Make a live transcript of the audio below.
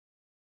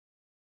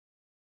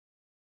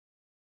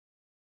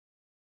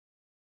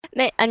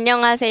네,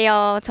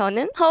 안녕하세요.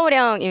 저는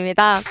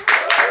허우령입니다.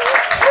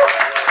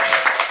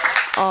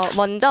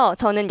 먼저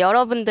저는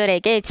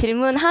여러분들에게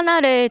질문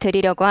하나를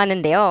드리려고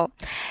하는데요.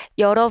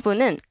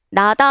 여러분은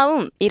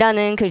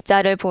나다움이라는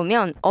글자를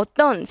보면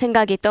어떤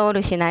생각이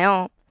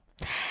떠오르시나요?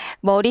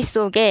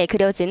 머릿속에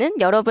그려지는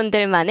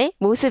여러분들만의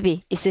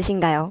모습이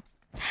있으신가요?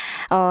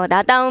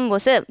 나다운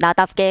모습,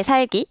 나답게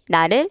살기,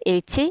 나를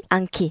잃지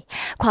않기.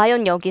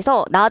 과연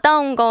여기서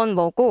나다운 건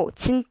뭐고,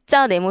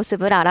 진짜 내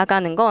모습을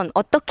알아가는 건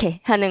어떻게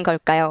하는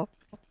걸까요?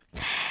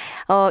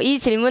 이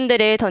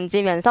질문들을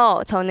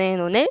던지면서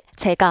저는 오늘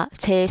제가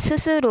제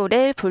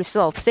스스로를 볼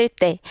수 없을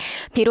때,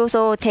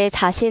 비로소 제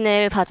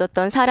자신을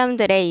봐줬던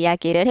사람들의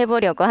이야기를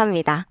해보려고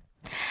합니다.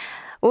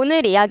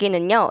 오늘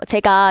이야기는요,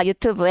 제가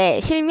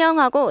유튜브에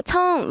실명하고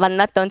처음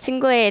만났던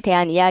친구에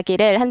대한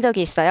이야기를 한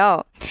적이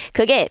있어요.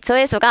 그게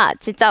조회수가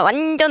진짜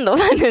완전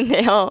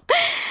높았는데요.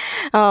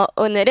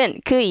 오늘은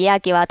그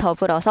이야기와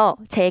더불어서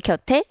제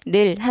곁에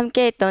늘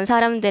함께했던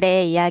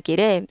사람들의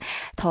이야기를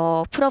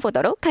더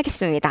풀어보도록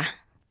하겠습니다.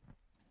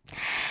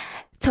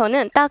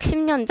 저는 딱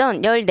 10년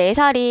전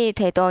 14살이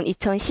되던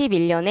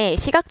 2011년에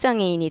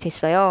시각장애인이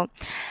됐어요.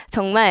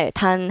 정말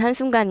단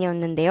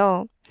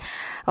한순간이었는데요.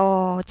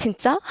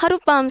 진짜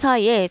하룻밤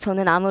사이에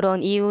저는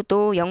아무런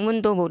이유도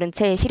영문도 모른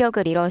채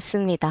시력을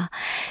잃었습니다.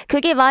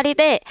 그게 말이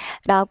돼?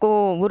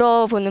 라고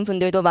물어보는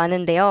분들도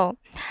많은데요.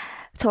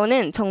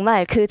 저는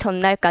정말 그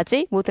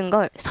전날까지 모든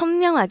걸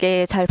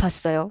선명하게 잘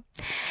봤어요.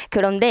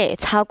 그런데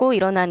자고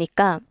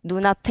일어나니까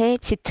눈앞에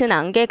짙은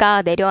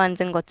안개가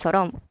내려앉은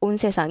것처럼 온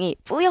세상이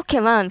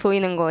뿌옇게만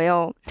보이는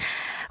거예요.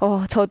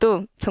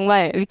 저도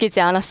정말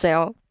믿기지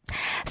않았어요.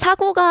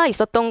 사고가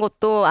있었던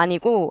것도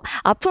아니고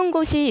아픈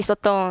곳이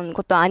있었던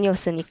것도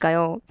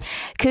아니었으니까요.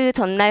 그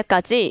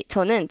전날까지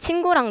저는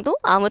친구랑도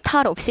아무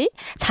탈 없이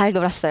잘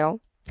놀았어요.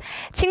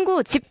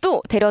 친구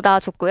집도 데려다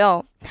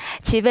줬고요.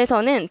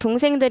 집에서는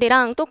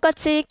동생들이랑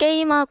똑같이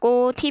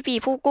게임하고 TV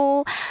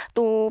보고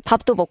또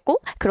밥도 먹고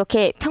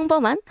그렇게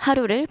평범한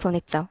하루를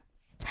보냈죠.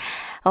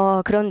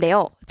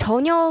 그런데요,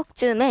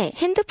 저녁쯤에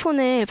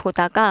핸드폰을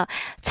보다가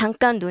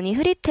잠깐 눈이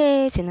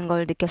흐릿해지는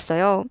걸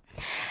느꼈어요.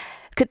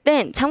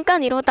 그땐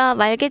잠깐 이러다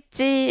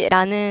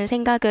말겠지라는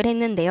생각을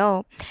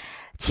했는데요.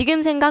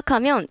 지금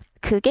생각하면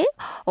그게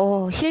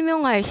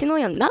실명할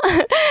신호였나?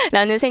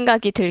 라는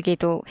생각이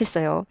들기도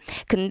했어요.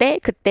 근데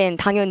그땐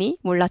당연히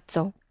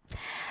몰랐죠.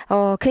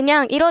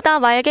 그냥 이러다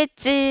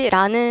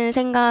말겠지라는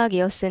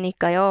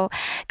생각이었으니까요.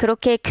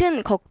 그렇게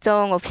큰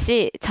걱정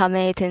없이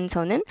잠에 든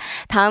저는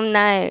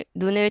다음날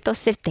눈을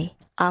떴을 때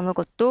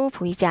아무것도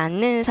보이지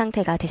않는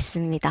상태가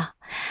됐습니다.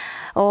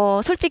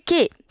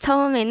 솔직히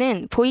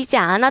처음에는 보이지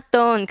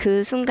않았던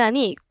그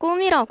순간이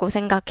꿈이라고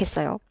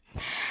생각했어요.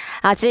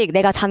 아직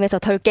내가 잠에서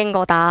덜 깬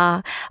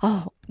거다.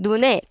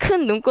 눈에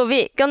큰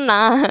눈곱이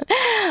꼈나.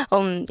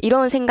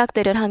 이런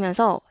생각들을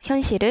하면서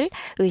현실을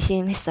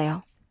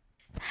의심했어요.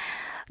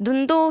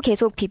 눈도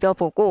계속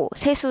비벼보고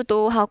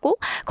세수도 하고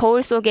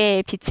거울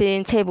속에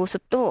비친 제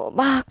모습도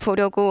막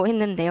보려고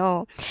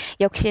했는데요.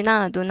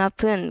 역시나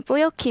눈앞은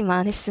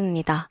뿌옇기만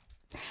했습니다.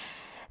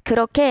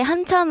 그렇게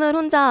한참을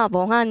혼자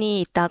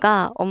멍하니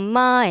있다가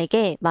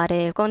엄마에게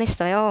말을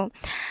꺼냈어요.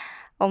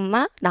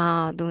 엄마,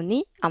 나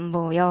눈이 안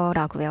보여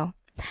라고요.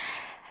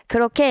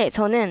 그렇게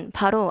저는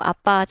바로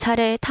아빠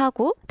차를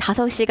타고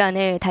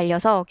 5시간을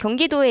달려서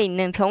경기도에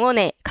있는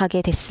병원에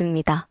가게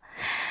됐습니다.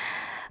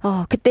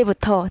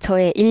 그때부터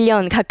저의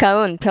 1년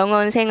가까운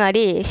병원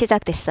생활이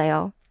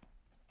시작됐어요.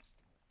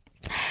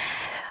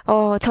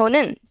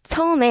 저는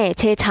처음에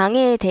제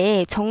장애에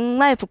대해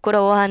정말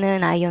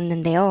부끄러워하는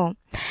아이였는데요.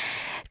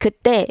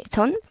 그때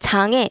전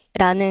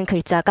장애라는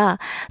글자가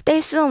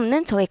뗄 수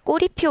없는 저의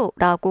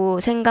꼬리표라고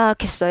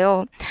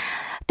생각했어요.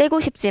 떼고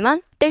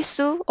싶지만 뗄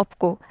수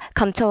없고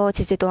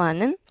감춰지지도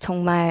않은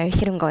정말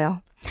싫은 거요.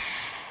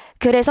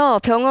 그래서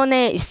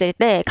병원에 있을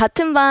때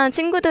같은 반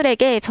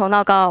친구들에게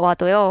전화가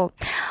와도요.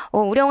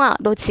 우령아,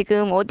 너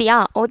지금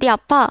어디야? 어디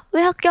아파?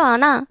 왜 학교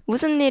안 와?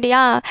 무슨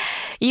일이야?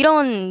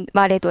 이런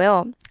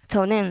말에도요.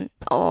 저는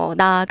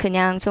나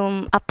그냥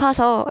좀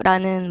아파서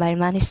라는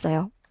말만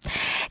했어요.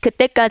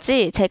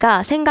 그때까지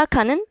제가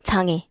생각하는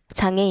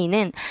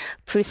장애인은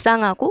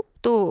불쌍하고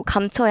또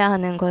감춰야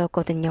하는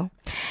거였거든요.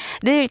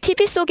 늘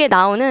TV 속에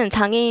나오는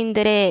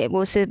장애인들의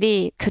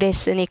모습이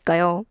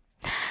그랬으니까요.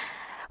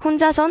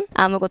 혼자선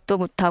아무것도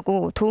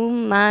못하고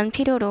도움만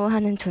필요로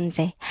하는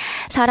존재.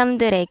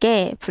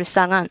 사람들에게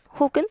불쌍한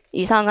혹은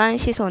이상한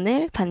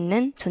시선을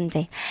받는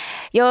존재.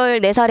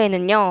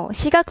 14살에는요,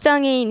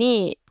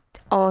 시각장애인이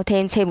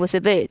된 제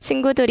모습을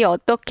친구들이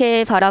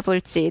어떻게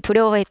바라볼지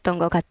두려워했던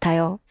것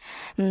같아요.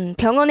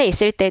 병원에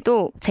있을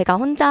때도 제가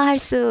혼자 할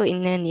수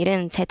있는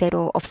일은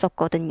제대로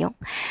없었거든요.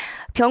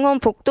 병원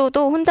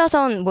복도도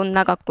혼자선 못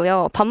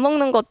나갔고요. 밥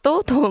먹는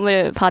것도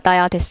도움을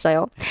받아야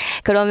됐어요.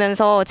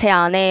 그러면서 제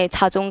안에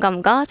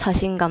자존감과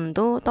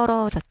자신감도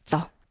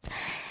떨어졌죠.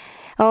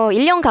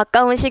 1년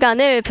가까운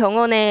시간을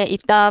병원에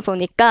있다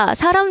보니까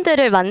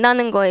사람들을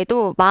만나는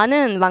거에도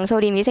많은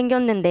망설임이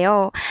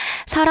생겼는데요.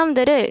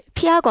 사람들을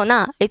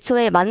피하거나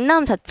애초에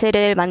만남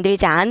자체를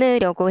만들지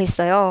않으려고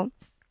했어요.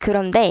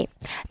 그런데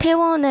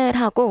퇴원을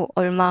하고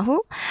얼마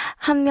후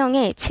한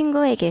명의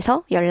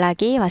친구에게서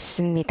연락이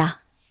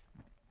왔습니다.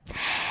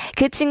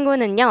 그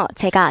친구는요,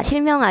 제가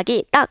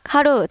실명하기 딱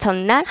하루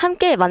전날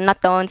함께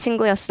만났던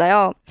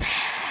친구였어요.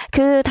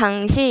 그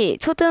당시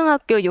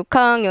초등학교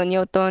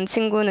 6학년이었던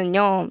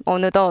친구는요,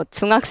 어느덧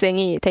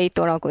중학생이 돼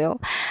있더라고요.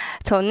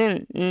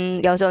 저는,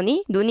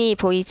 여전히 눈이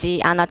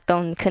보이지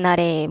않았던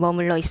그날에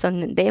머물러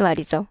있었는데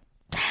말이죠.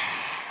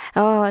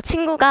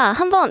 친구가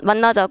한번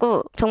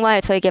만나자고 정말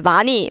저에게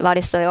많이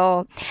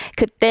말했어요.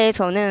 그때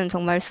저는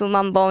정말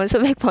수만 번,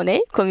 수백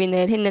번의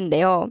고민을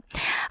했는데요.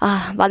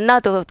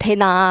 만나도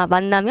되나?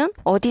 만나면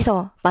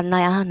어디서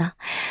만나야 하나?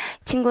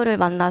 친구를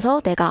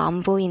만나서 내가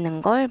안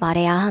보이는 걸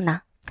말해야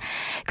하나?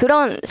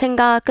 그런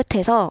생각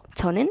끝에서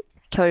저는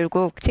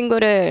결국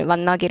친구를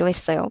만나기로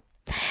했어요.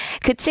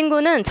 그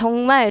친구는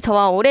정말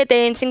저와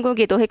오래된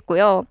친구기도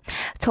했고요.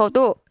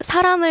 저도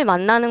사람을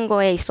만나는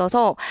거에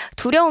있어서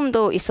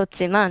두려움도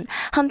있었지만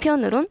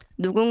한편으론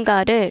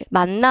누군가를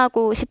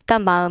만나고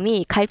싶단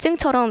마음이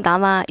갈증처럼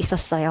남아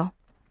있었어요.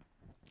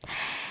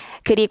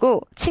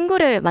 그리고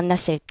친구를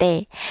만났을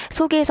때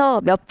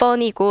속에서 몇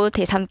번이고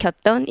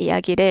되삼켰던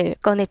이야기를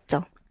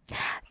꺼냈죠.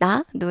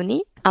 나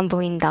눈이 안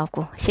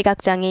보인다고,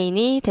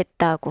 시각장애인이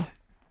됐다고.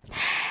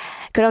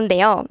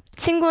 그런데요,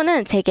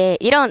 친구는 제게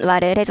이런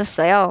말을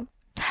해줬어요.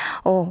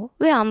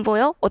 왜 안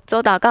보여?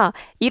 어쩌다가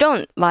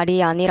이런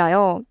말이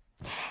아니라요.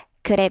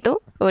 그래도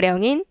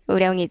우령인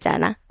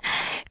우령이잖아.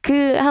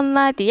 그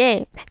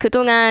한마디에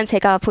그동안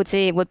제가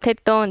보지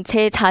못했던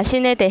제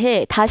자신에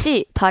대해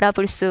다시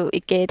바라볼 수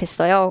있게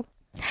됐어요.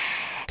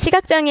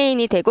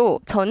 시각장애인이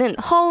되고 저는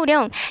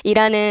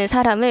허우령이라는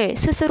사람을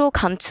스스로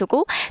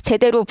감추고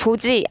제대로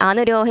보지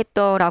않으려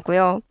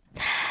했더라고요.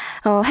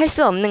 할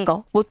수 없는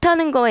거,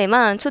 못하는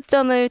거에만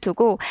초점을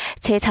두고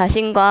제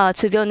자신과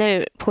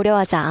주변을 보려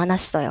하지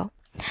않았어요.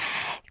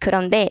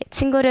 그런데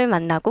친구를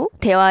만나고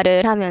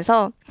대화를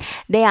하면서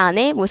내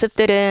안의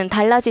모습들은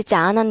달라지지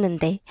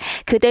않았는데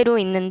그대로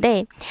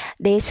있는데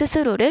내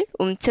스스로를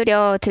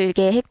움츠려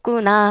들게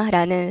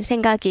했구나라는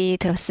생각이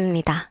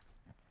들었습니다.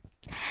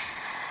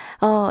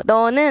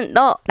 너는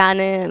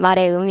너라는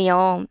말의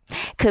의미요.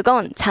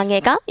 그건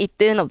장애가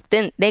있든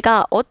없든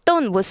내가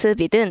어떤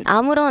모습이든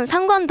아무런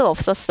상관도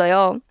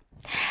없었어요.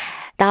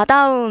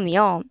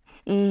 나다움이요.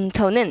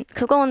 저는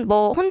그건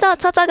뭐 혼자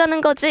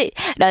찾아가는 거지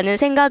라는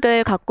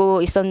생각을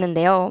갖고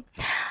있었는데요.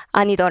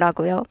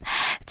 아니더라고요.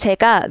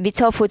 제가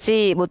미처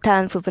보지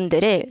못한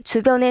부분들을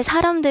주변의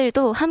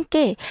사람들도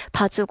함께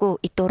봐주고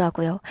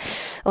있더라고요.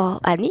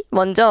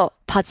 먼저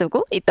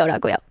봐주고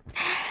있더라고요.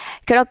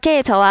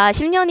 그렇게 저와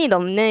 10년이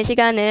넘는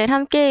시간을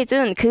함께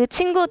해준 그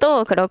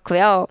친구도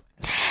그렇고요.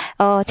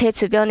 제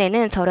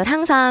주변에는 저를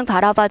항상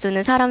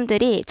바라봐주는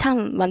사람들이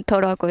참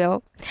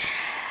많더라고요.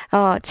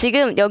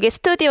 지금 여기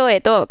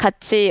스튜디오에도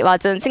같이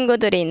와준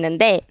친구들이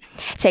있는데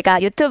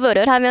제가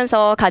유튜브를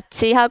하면서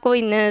같이 하고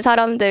있는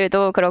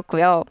사람들도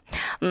그렇고요.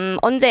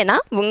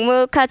 언제나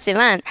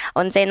묵묵하지만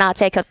언제나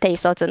제 곁에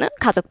있어주는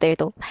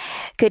가족들도,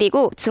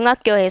 그리고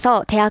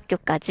중학교에서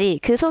대학교까지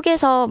그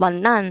속에서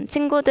만난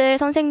친구들,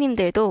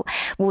 선생님들도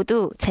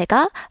모두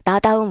제가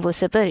나다운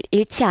모습을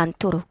잃지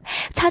않도록,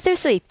 찾을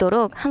수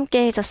있도록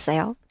함께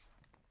해줬어요.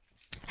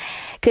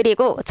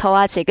 그리고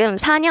저와 지금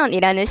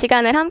 4년이라는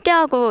시간을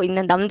함께하고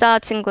있는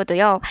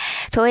남자친구도요,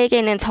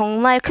 저에게는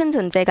정말 큰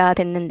존재가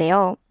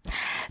됐는데요.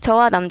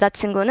 저와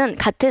남자친구는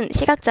같은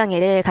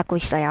시각장애를 갖고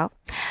있어요.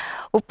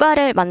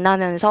 오빠를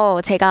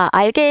만나면서 제가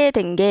알게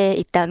된 게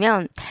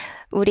있다면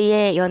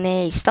우리의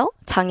연애에 있어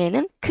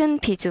장애는 큰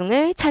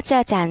비중을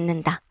차지하지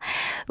않는다.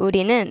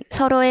 우리는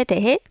서로에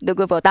대해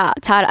누구보다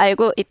잘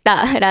알고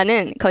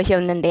있다라는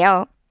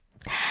것이었는데요.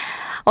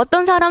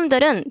 어떤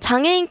사람들은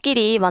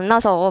장애인끼리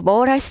만나서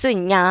뭘 할 수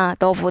있냐,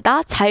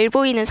 너보다 잘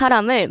보이는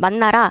사람을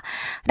만나라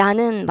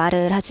라는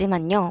말을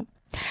하지만요.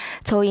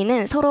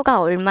 저희는 서로가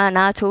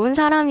얼마나 좋은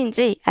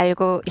사람인지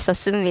알고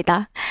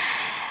있었습니다.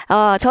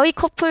 저희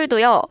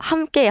커플도요,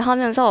 함께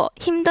하면서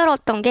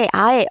힘들었던 게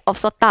아예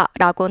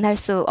없었다라고는 할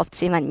수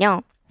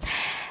없지만요.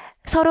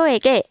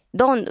 서로에게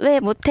넌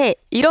왜 못해?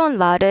 이런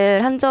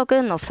말을 한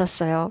적은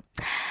없었어요.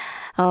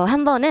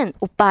 한 번은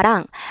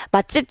오빠랑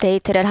맛집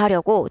데이트를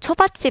하려고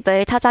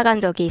초밥집을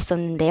찾아간 적이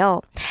있었는데요.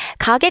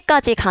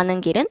 가게까지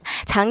가는 길은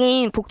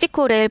장애인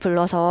복지콜을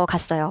불러서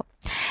갔어요.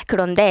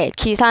 그런데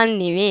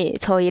기사님이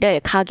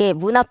저희를 가게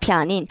문 앞이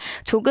아닌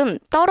조금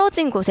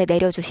떨어진 곳에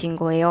내려주신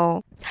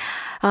거예요.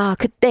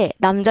 그때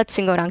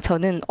남자친구랑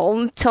저는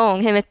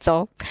엄청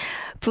헤맸죠.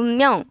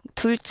 분명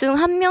둘 중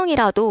한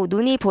명이라도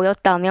눈이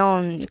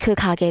보였다면 그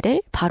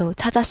가게를 바로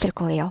찾았을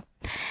거예요.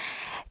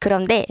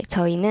 그런데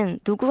저희는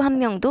누구 한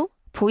명도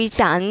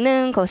보이지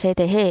않는 것에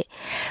대해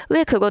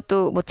왜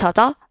그것도 못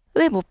찾아?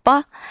 왜 못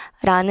봐?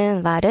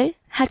 라는 말을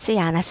하지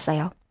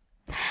않았어요.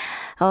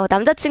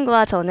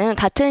 남자친구와 저는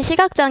같은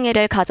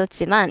시각장애를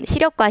가졌지만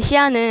시력과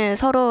시야는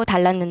서로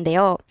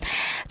달랐는데요.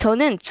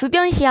 저는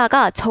주변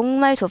시야가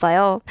정말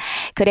좁아요.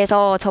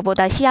 그래서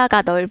저보다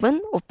시야가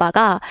넓은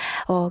오빠가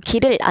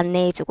길을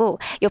안내해주고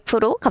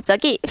옆으로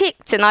갑자기 휙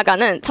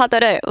지나가는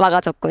차들을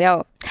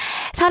막아줬고요.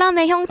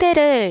 사람의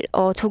형태를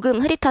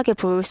조금 흐릿하게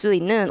볼 수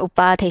있는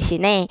오빠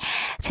대신에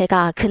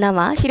제가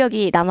그나마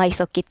시력이 남아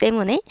있었기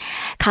때문에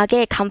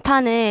가게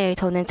간판을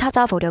저는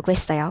찾아보려고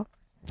했어요.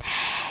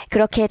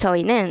 그렇게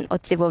저희는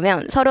어찌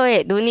보면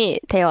서로의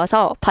눈이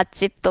되어서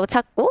밭집도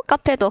찾고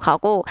카페도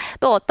가고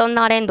또 어떤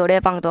날엔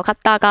노래방도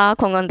갔다가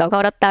공원도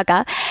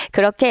걸었다가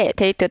그렇게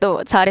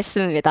데이트도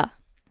잘했습니다.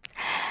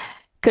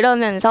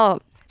 그러면서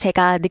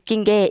제가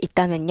느낀 게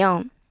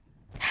있다면요.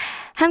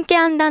 함께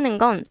한다는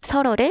건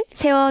서로를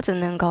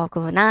세워주는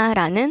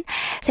거구나라는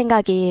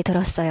생각이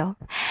들었어요.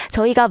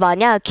 저희가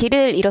만약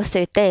길을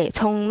잃었을 때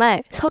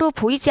정말 서로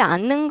보이지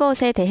않는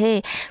것에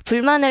대해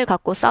불만을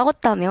갖고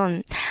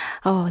싸웠다면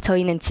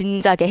저희는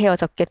진작에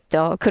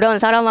헤어졌겠죠. 그런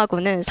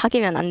사람하고는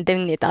사귀면 안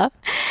됩니다.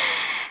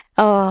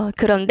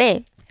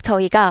 그런데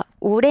저희가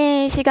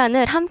오랜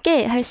시간을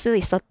함께 할 수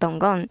있었던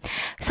건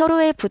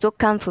서로의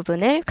부족한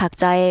부분을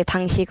각자의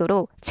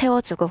방식으로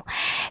채워주고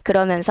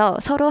그러면서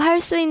서로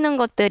할 수 있는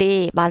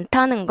것들이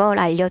많다는 걸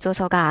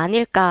알려줘서가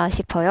아닐까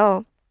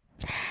싶어요.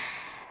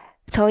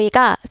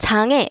 저희가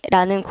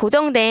장애라는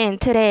고정된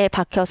틀에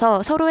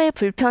박혀서 서로의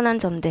불편한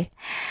점들,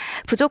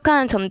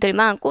 부족한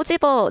점들만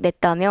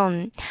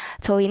꼬집어냈다면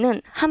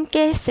저희는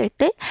함께 했을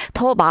때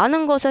더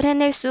많은 것을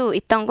해낼 수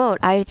있다는 걸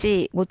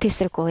알지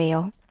못했을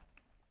거예요.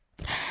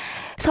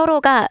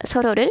 서로가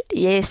서로를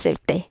이해했을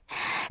때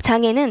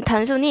장애는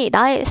단순히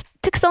나의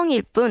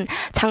특성일 뿐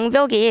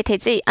장벽이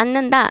되지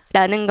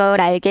않는다라는 걸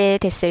알게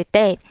됐을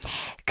때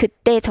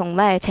그때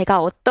정말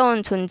제가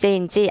어떤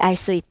존재인지 알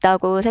수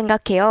있다고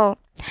생각해요.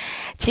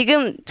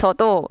 지금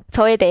저도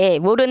저에 대해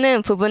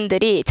모르는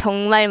부분들이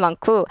정말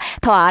많고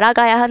더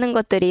알아가야 하는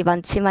것들이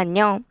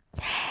많지만요.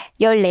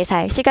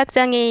 14살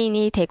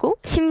시각장애인이 되고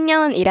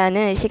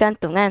 10년이라는 시간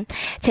동안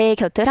제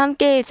곁을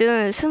함께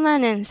해준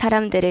수많은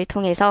사람들을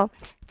통해서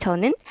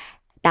저는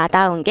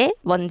나다운 게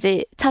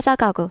뭔지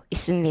찾아가고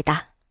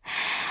있습니다.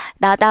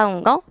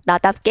 나다운 거,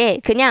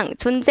 나답게 그냥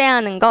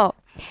존재하는 거,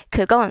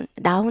 그건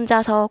나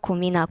혼자서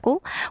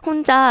고민하고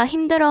혼자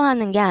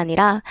힘들어하는 게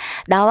아니라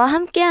나와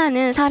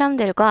함께하는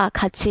사람들과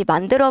같이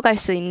만들어갈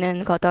수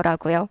있는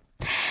거더라고요.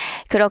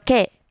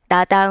 그렇게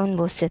나다운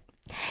모습,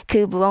 그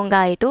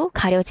무언가에도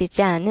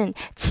가려지지 않은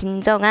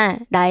진정한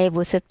나의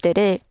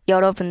모습들을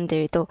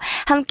여러분들도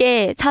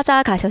함께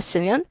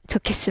찾아가셨으면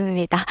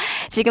좋겠습니다.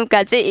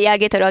 지금까지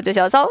이야기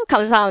들어주셔서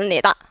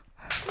감사합니다.